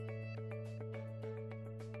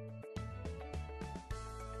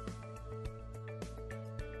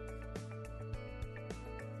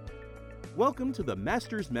Welcome to the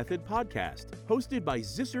Masters Method podcast, hosted by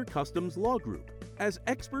Zisser Customs Law Group. As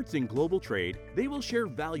experts in global trade, they will share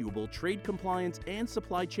valuable trade compliance and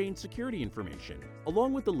supply chain security information,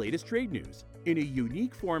 along with the latest trade news, in a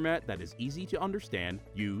unique format that is easy to understand,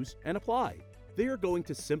 use, and apply. They are going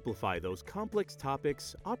to simplify those complex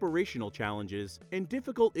topics, operational challenges, and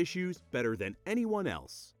difficult issues better than anyone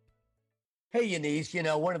else. Hey,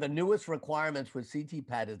 Yanis, one of the newest requirements with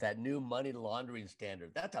CTPAT is that new money laundering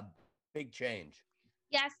standard. That's a big change.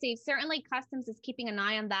 Yes, Steve, certainly Customs is keeping an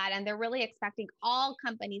eye on that, and they're really expecting all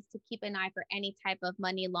companies to keep an eye for any type of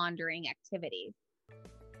money laundering activity.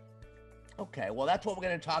 Okay, well, that's what we're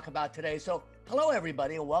going to talk about today. So hello,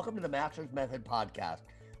 everybody, and welcome to the Masters Method podcast.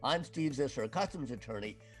 I'm Steve Zisser, a customs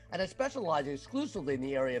attorney, and I specialize exclusively in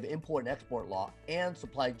the area of import and export law and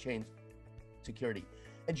supply chain security.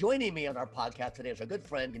 And joining me on our podcast today is our good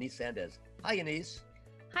friend, Yanis Sandez. Hi, Yanis.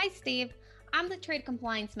 Hi, Steve. I'm the Trade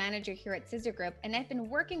Compliance Manager here at Zisser Group, and I've been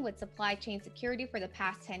working with supply chain security for the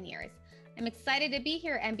past 10 years. I'm excited to be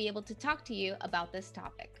here and be able to talk to you about this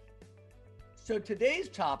topic. So today's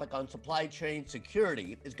topic on supply chain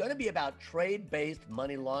security is going to be about trade-based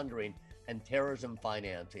money laundering and terrorism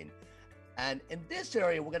financing. And in this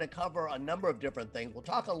area, we're going to cover a number of different things. We'll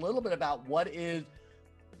talk a little bit about what is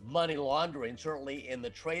money laundering, certainly in the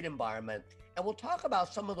trade environment. And we'll talk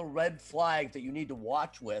about some of the red flags that you need to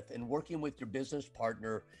watch with in working with your business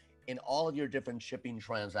partner in all of your different shipping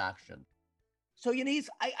transactions. So Yanis,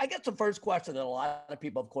 I guess the first question that a lot of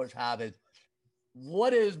people, of course, have is,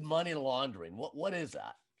 what is money laundering? What is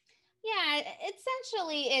that? Yeah,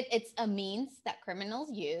 essentially, it's a means that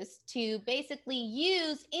criminals use to basically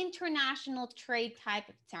use international trade type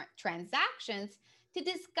of transactions to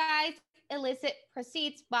disguise illicit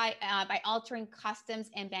proceeds by altering customs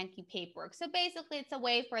and banking paperwork. So basically, it's a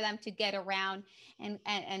way for them to get around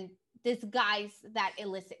and disguise that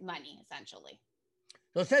illicit money, essentially.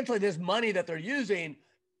 So essentially, this money that they're using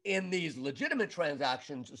in these legitimate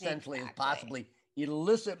transactions essentially is possibly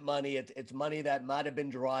illicit money. It's money that might have been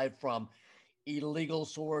derived from illegal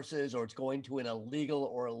sources, or it's going to an illegal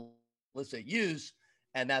or illicit use,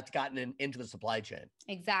 and that's gotten into the supply chain.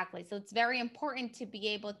 Exactly. So it's very important to be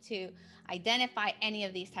able to identify any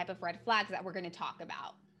of these type of red flags that we're going to talk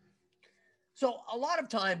about. So a lot of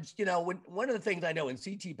times, one of the things I know in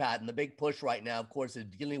CTPAT and the big push right now, of course, is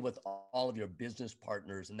dealing with all of your business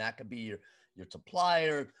partners. And that could be your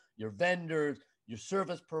supplier, your vendors, your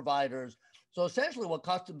service providers. So essentially what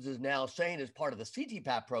Customs is now saying as part of the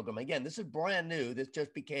CTPAT program, again, this is brand new. This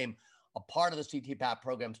just became a part of the CTPAT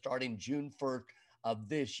program starting June 1st of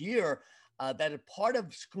this year, that is part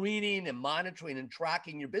of screening and monitoring and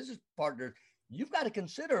tracking your business partners. You've got to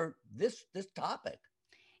consider this topic.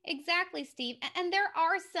 Exactly, Steve. And there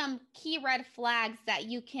are some key red flags that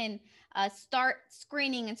you can start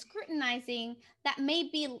screening and scrutinizing that may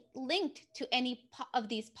be linked to any of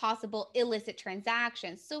these possible illicit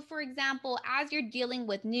transactions. So, for example, as you're dealing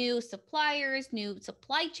with new suppliers, new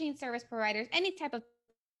supply chain service providers, any type of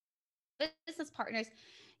business partners,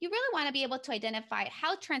 you really want to be able to identify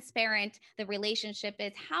how transparent the relationship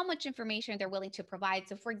is, how much information they're willing to provide.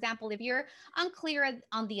 So, for example, if you're unclear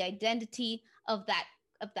on the identity of that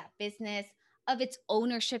business, of its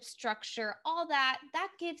ownership structure, all that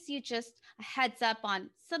gives you just a heads up on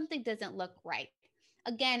something doesn't look right.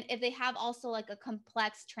 Again, if they have also like a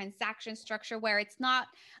complex transaction structure where it's not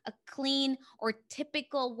a clean or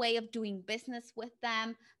typical way of doing business with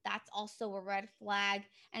them, that's also a red flag.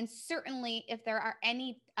 And certainly if there are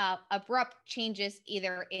any abrupt changes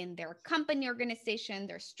either in their company organization,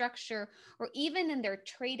 their structure, or even in their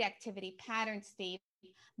trade activity patterns, Steve,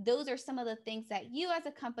 those are some of the things that you as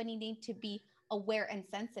a company need to be aware and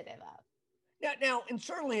sensitive of. Now, and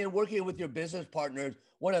certainly in working with your business partners,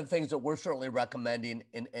 one of the things that we're certainly recommending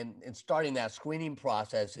in starting that screening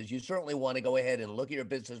process is you certainly want to go ahead and look at your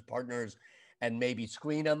business partners and maybe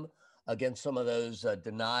screen them against some of those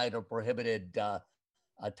denied or prohibited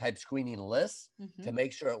type screening lists to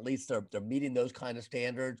make sure at least they're meeting those kind of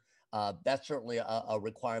standards. That's certainly a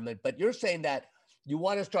requirement. But you're saying that you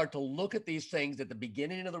want to start to look at these things at the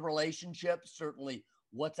beginning of the relationship, certainly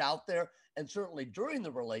what's out there, and certainly during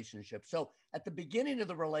the relationship. So at the beginning of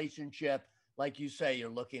the relationship, like you say, you're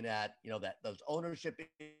looking at, those ownership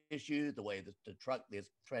issues, the way this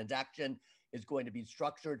transaction is going to be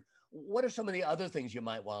structured. What are some of the other things you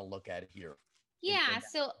might want to look at here? Yeah.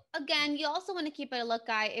 So again, you also want to keep a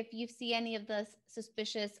lookout if you see any of the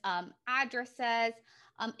suspicious addresses,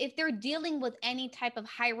 if they're dealing with any type of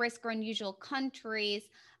high risk or unusual countries,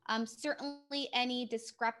 certainly any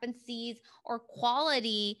discrepancies or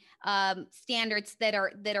quality standards that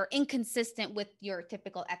are inconsistent with your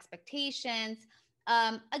typical expectations.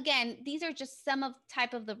 Again, these are just some of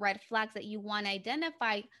type of the red flags that you want to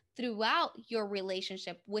identify throughout your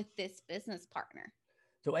relationship with this business partner.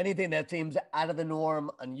 So anything that seems out of the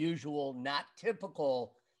norm, unusual, not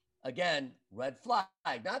typical, again, red flag.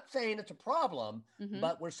 Not saying it's a problem,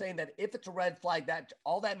 but we're saying that if it's a red flag, that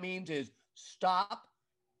all that means is stop,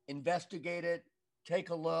 investigate it,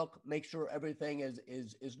 take a look, make sure everything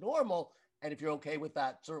is normal. And if you're okay with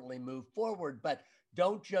that, certainly move forward. But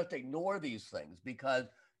don't just ignore these things, because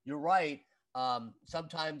you're right.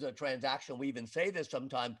 Sometimes a transaction, we even say this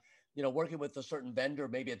sometimes, working with a certain vendor,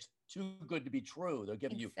 maybe it's too good to be true. They're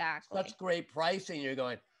giving you such great pricing. You're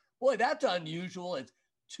going, boy, that's unusual. It's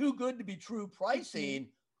too good to be true pricing.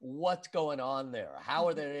 What's going on there? How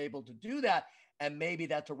are they able to do that? And maybe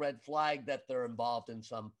that's a red flag that they're involved in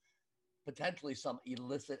potentially some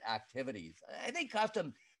illicit activities. I think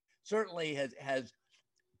custom certainly has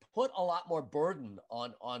put a lot more burden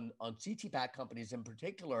on CTPAT companies in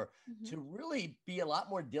particular to really be a lot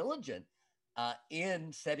more diligent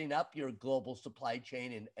in setting up your global supply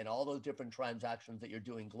chain and all those different transactions that you're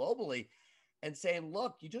doing globally, and saying,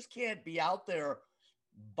 look, you just can't be out there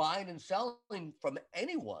buying and selling from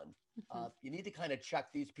anyone. You need to kind of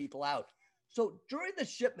check these people out. So during the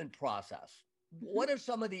shipment process, what are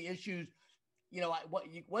some of the issues?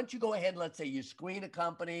 Once you go ahead, let's say you screen a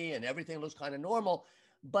company and everything looks kind of normal,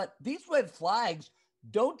 but these red flags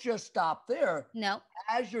don't just stop there. No.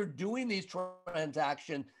 As you're doing these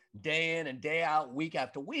transactions day in and day out, week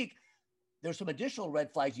after week, there's some additional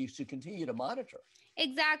red flags you should continue to monitor.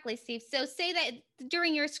 Exactly, Steve. So say that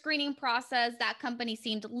during your screening process, that company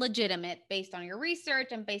seemed legitimate based on your research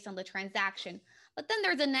and based on the transaction. But then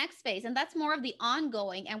there's the next phase, and that's more of the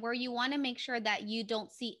ongoing, and where you want to make sure that you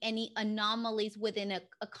don't see any anomalies within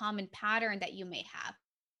a common pattern that you may have.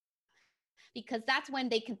 Because that's when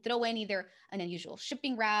they can throw in either an unusual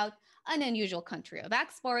shipping route, an unusual country of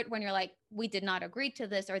export, when you're like, we did not agree to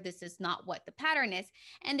this, or this is not what the pattern is.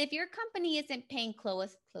 And if your company isn't paying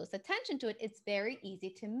close attention to it, it's very easy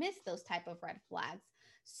to miss those type of red flags.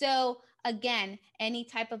 So again, any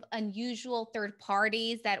type of unusual third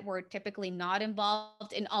parties that were typically not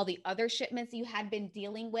involved in all the other shipments you had been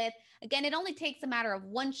dealing with. Again, it only takes a matter of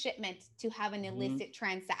one shipment to have an illicit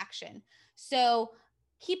transaction. So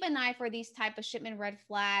keep an eye for these type of shipment red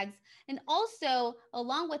flags. And also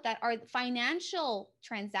along with that are financial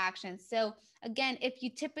transactions. So again, if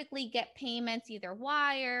you typically get payments, either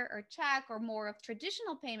wire or check or more of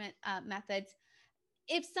traditional payment methods,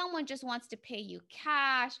 if someone just wants to pay you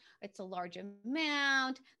cash, it's a large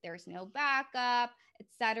amount, there's no backup,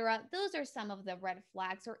 etc. Those are some of the red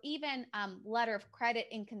flags. Or even letter of credit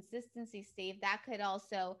inconsistency, Steve, that could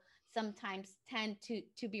also sometimes tend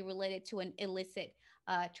to be related to an illicit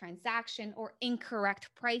transaction or incorrect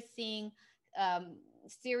pricing,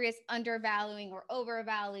 serious undervaluing or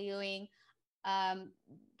overvaluing.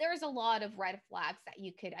 There's a lot of red flags that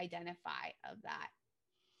you could identify of that.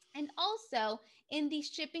 And also in the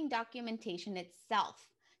shipping documentation itself.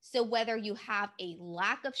 So whether you have a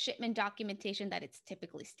lack of shipment documentation that it's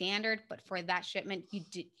typically standard, but for that shipment, you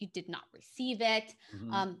did not receive it.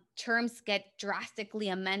 Terms get drastically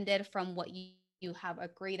amended from what you have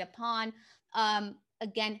agreed upon.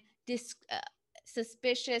 Again,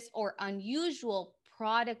 suspicious or unusual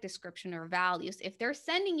product description or values. If they're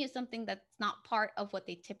sending you something that's not part of what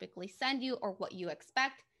they typically send you or what you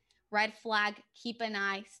expect, red flag, keep an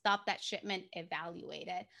eye, stop that shipment, evaluate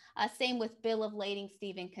it. Same with bill of lading,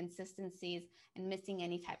 Steve, inconsistencies and missing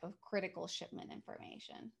any type of critical shipment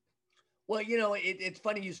information. Well, it's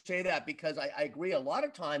funny you say that, because I agree a lot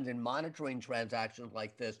of times in monitoring transactions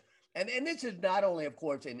like this, and this is not only, of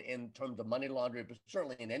course, in terms of money laundering, but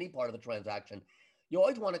certainly in any part of the transaction, you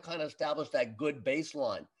always want to kind of establish that good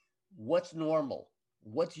baseline. What's normal?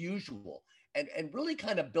 What's usual? And really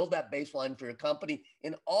kind of build that baseline for your company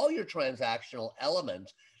in all your transactional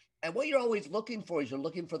elements. And what you're always looking for is you're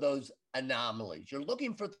looking for those anomalies. You're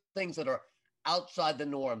looking for things that are outside the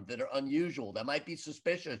norm, that are unusual, that might be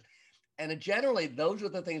suspicious. And generally, those are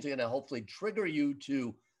the things that are going to hopefully trigger you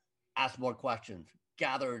to ask more questions,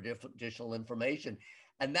 gather additional information.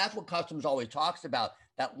 And that's what customs always talks about,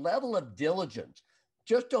 that level of diligence.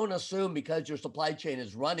 Just don't assume because your supply chain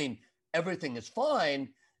is running, everything is fine.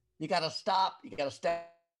 You got to stop. You got to step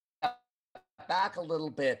back a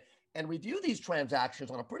little bit and review these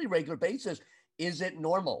transactions on a pretty regular basis. Is it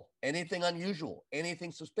normal? Anything unusual?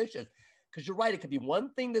 Anything suspicious? Because you're right, it could be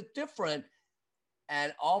one thing that's different.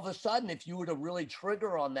 And all of a sudden, if you were to really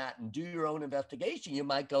trigger on that and do your own investigation, you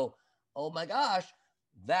might go, oh my gosh,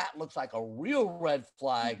 that looks like a real red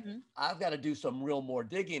flag. I've got to do some real more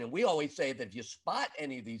digging. And we always say that if you spot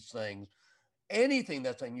any of these things, anything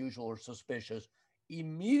that's unusual or suspicious,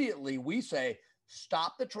 immediately we say,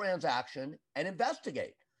 stop the transaction and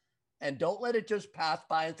investigate. And don't let it just pass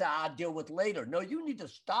by and say, I'll deal with later. No, you need to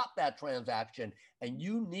stop that transaction and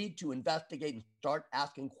you need to investigate and start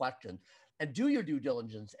asking questions and do your due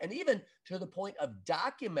diligence. And even to the point of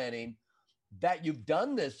documenting that you've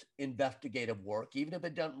done this investigative work, even if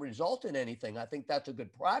it doesn't result in anything. I think that's a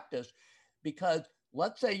good practice, because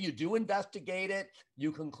let's say you do investigate it,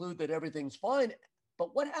 you conclude that everything's fine.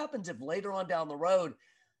 But what happens if later on down the road,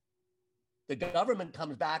 the government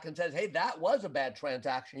comes back and says, hey, that was a bad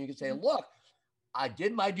transaction? You can say, look, I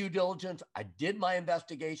did my due diligence, I did my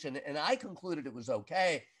investigation, and I concluded it was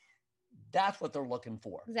okay. That's what they're looking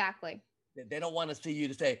for. Exactly. They don't want to see you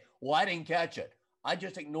to say, well, I didn't catch it. I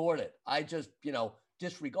just ignored it. I just,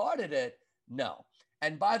 disregarded it. No.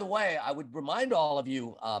 And by the way, I would remind all of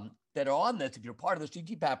you that are on this, if you're part of the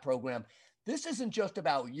CTPAT program, this isn't just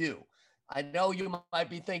about you. I know you might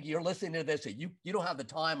be thinking, you're listening to this, that you don't have the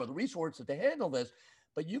time or the resources to handle this,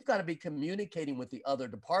 but you've got to be communicating with the other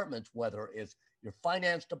departments, whether it's your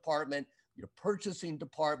finance department, your purchasing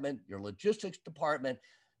department, your logistics department.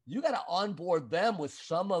 You got to onboard them with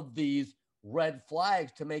some of these red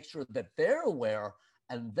flags to make sure that they're aware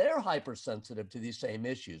and they're hypersensitive to these same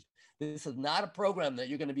issues. This is not a program that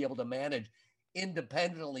you're going to be able to manage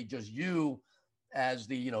independently, just you as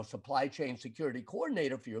the supply chain security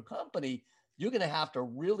coordinator for your company. You're going to have to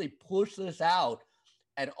really push this out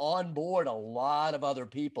and onboard a lot of other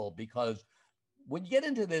people, because when you get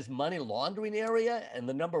into this money laundering area and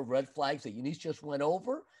the number of red flags that Eunice just went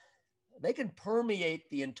over, they can permeate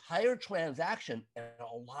the entire transaction in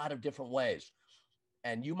a lot of different ways.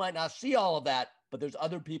 And you might not see all of that, but there's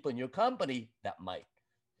other people in your company that might.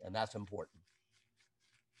 And that's important.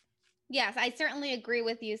 Yes, I certainly agree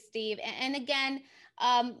with you, Steve. And again,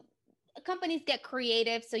 companies get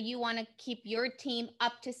creative. So you want to keep your team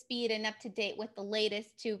up to speed and up to date with the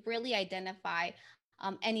latest to really identify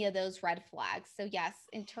any of those red flags. So yes,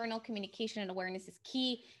 internal communication and awareness is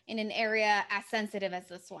key in an area as sensitive as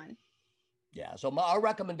this one. Yeah, so our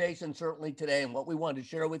recommendation certainly today, and what we wanted to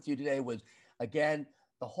share with you today was, again,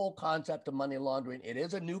 the whole concept of money laundering. It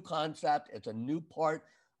is a new concept. It's a new part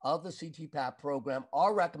of the CTPAT program.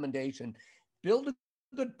 Our recommendation, build a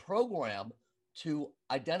good program to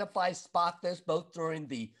identify, spot this, both during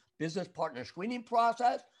the business partner screening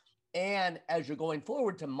process and as you're going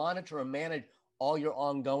forward, to monitor and manage all your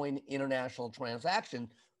ongoing international transactions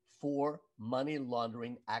for money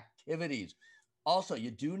laundering activities. Also, you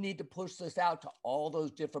do need to push this out to all those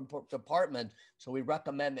different departments. So we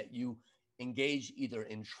recommend that you engage either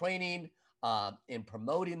in training, in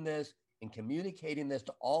promoting this, in communicating this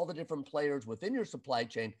to all the different players within your supply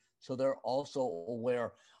chain, so they're also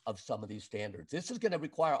aware of some of these standards. This is going to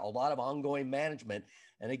require a lot of ongoing management.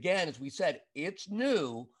 And again, as we said, it's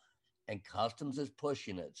new and customs is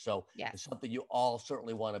pushing it. So It's something you all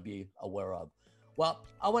certainly want to be aware of. Well,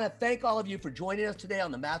 I want to thank all of you for joining us today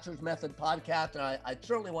on the Masters Method podcast. And I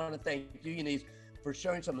certainly want to thank you, Eunice, for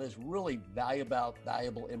sharing some of this really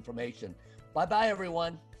valuable information. Bye-bye,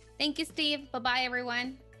 everyone. Thank you, Steve. Bye-bye,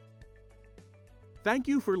 everyone. Thank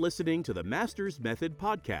you for listening to the Masters Method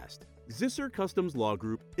podcast. Zisser Customs Law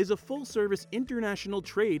Group is a full-service international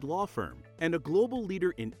trade law firm and a global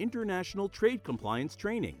leader in international trade compliance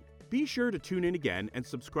training. Be sure to tune in again and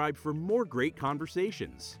subscribe for more great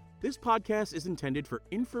conversations. This podcast is intended for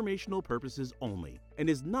informational purposes only and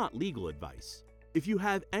is not legal advice. If you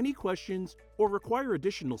have any questions or require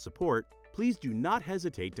additional support, please do not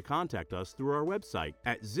hesitate to contact us through our website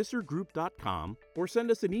at zissergroup.com or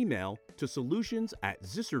send us an email to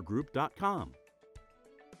solutions@zissergroup.com.